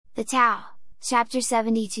The Tao, Chapter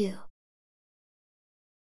 72.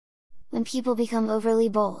 When people become overly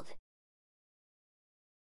bold,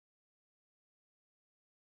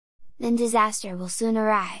 then disaster will soon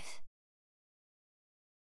arrive.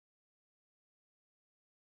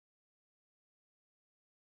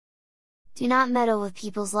 Do not meddle with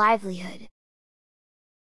people's livelihood.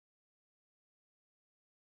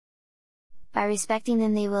 By respecting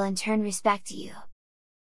them, they will in turn respect you.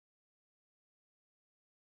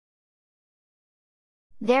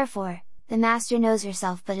 Therefore, the master knows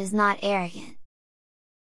herself but is not arrogant.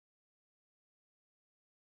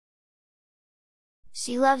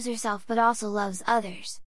 She loves herself but also loves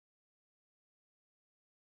others.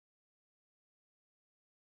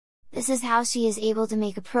 This is how she is able to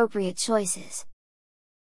make appropriate choices.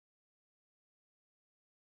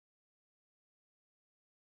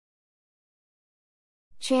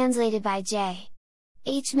 Translated by J.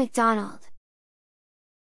 H. MacDonald.